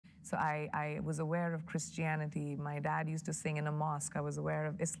So I was aware of Christianity. My dad used to sing in a mosque. I was aware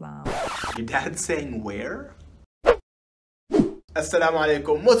of Islam. Your dad sang where? Assalamu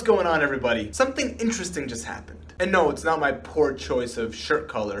alaikum. What's going on, everybody? Something interesting just happened. And no, it's not my poor choice of shirt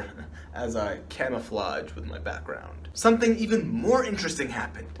color as I camouflage with my background. Something even more interesting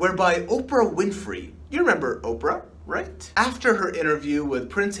happened, whereby Oprah Winfrey, you remember Oprah, right? After her interview with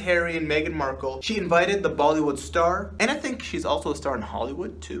Prince Harry and Meghan Markle, she invited the Bollywood star, and I think she's also a star in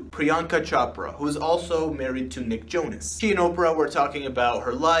Hollywood too, Priyanka Chopra, who is also married to Nick Jonas. She and Oprah were talking about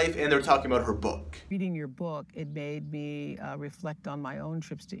her life, and they're talking about her book. Reading your book, it made me reflect on my own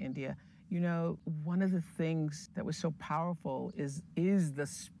trips to India. You know, one of the things that was so powerful is the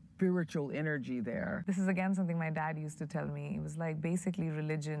spiritual energy there. This is again something my dad used to tell me. It was like basically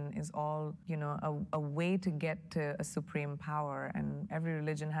religion is all, you know, a way to get to a supreme power, and every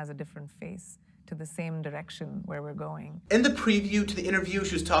religion has a different face to the same direction where we're going. In the preview to the interview,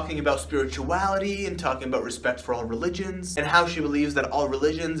 she was talking about spirituality and talking about respect for all religions and how she believes that all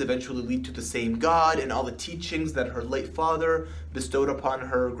religions eventually lead to the same God and all the teachings that her late father bestowed upon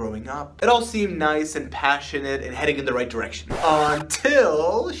her growing up. It all seemed nice and passionate and heading in the right direction.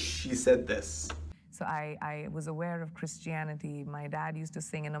 Until she said this. So I was aware of Christianity. My dad used to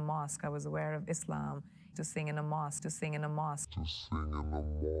sing in a mosque. I was aware of Islam. To sing in a mosque, to sing in a mosque. To sing in a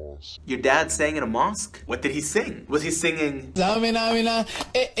mosque. Your dad sang in a mosque? What did he sing? Was he singing?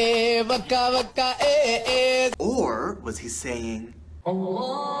 Or was he saying?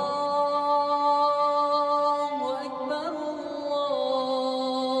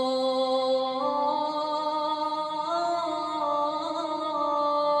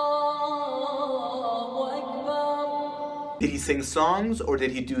 Did he sing songs, or did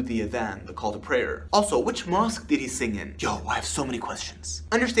he do the adhan, the call to prayer? Also, which mosque did he sing in? Yo, I have so many questions.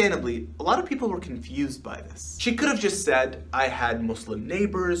 Understandably, a lot of people were confused by this. She could have just said, I had Muslim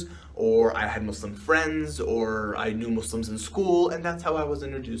neighbors, or I had Muslim friends, or I knew Muslims in school, and that's how I was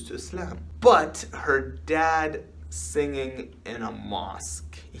introduced to Islam. But her dad singing in a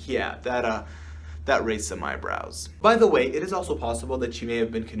mosque, yeah, that raised some eyebrows. By the way, it is also possible that she may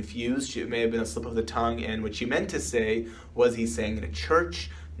have been confused. It may have been a slip of the tongue, and what she meant to say was he sang in a church,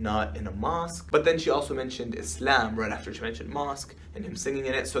 not in a mosque. But then she also mentioned Islam right after she mentioned mosque and him singing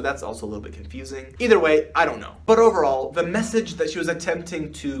in it, so that's also a little bit confusing. Either way, I don't know. But overall, the message that she was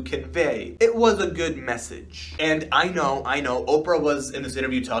attempting to convey, it was a good message. And I know, Oprah was in this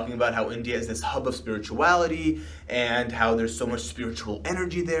interview talking about how India is this hub of spirituality and how there's so much spiritual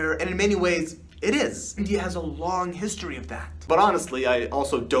energy there, and in many ways, it is. India has a long history of that. But honestly, I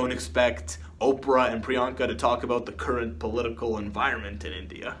also don't expect Oprah and Priyanka to talk about the current political environment in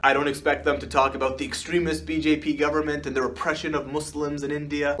India. I don't expect them to talk about the extremist BJP government and the repression of Muslims in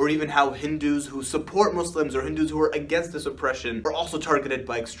India, or even how Hindus who support Muslims or Hindus who are against this oppression are also targeted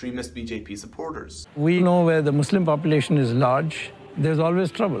by extremist BJP supporters. We know where the Muslim population is large, there's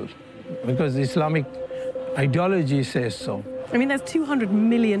always trouble because the Islamic ideology says so. I mean, there's 200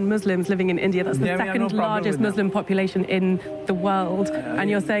 million Muslims living in India. That's the second largest Muslim population in the world. And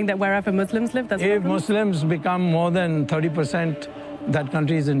you're saying that wherever Muslims live, there's if Muslims become more than 30%, that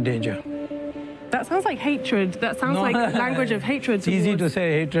country is in danger. That sounds like hatred. That sounds like language of hatred. It's easy to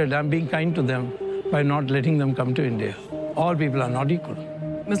say hatred. I'm being kind to them by not letting them come to India. All people are not equal.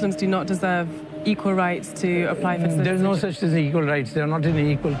 Muslims do not deserve equal rights to apply for citizenship. There's no such thing as equal rights. They're not in an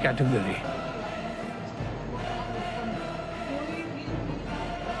equal category.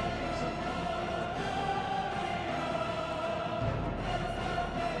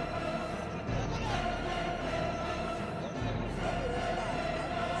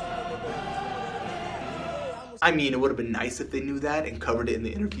 I mean, it would have been nice if they knew that and covered it in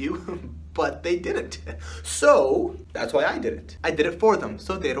the interview, but they didn't. So, that's why I did it. I did it for them,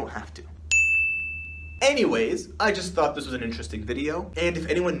 so they don't have to. Anyways, I just thought this was an interesting video, and if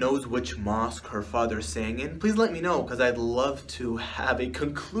anyone knows which mosque her father sang in, please let me know, because I'd love to have a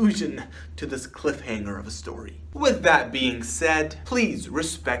conclusion to this cliffhanger of a story. With that being said, please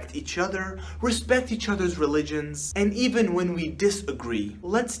respect each other, respect each other's religions, and even when we disagree,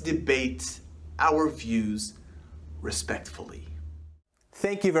 let's debate our views respectfully.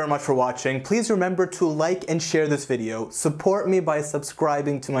 Thank you very much for watching. Please remember to like and share this video. Support me by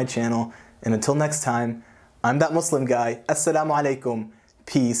subscribing to my channel. And until next time, I'm that Muslim guy. Assalamu alaikum.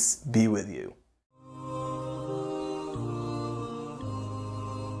 Peace be with you.